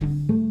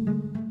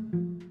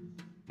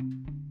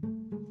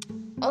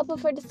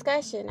open for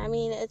discussion. I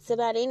mean, it's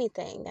about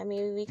anything. I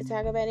mean, we can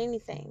talk about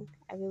anything.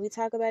 I mean, we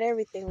talk about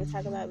everything. We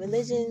talk about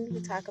religion. We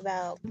talk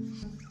about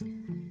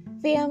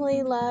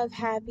family, love,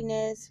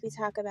 happiness. We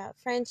talk about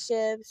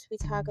friendships. We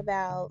talk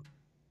about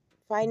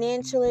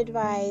financial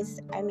advice.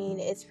 I mean,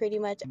 it's pretty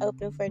much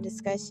open for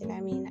discussion.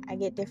 I mean, I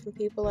get different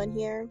people on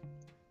here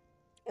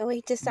and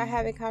we just start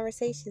having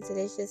conversations, and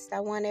it's just,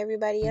 I want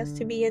everybody else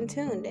to be in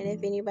tune. And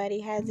if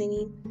anybody has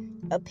any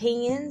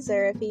opinions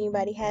or if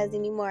anybody has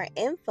any more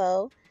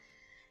info,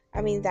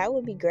 I mean, that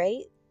would be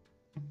great.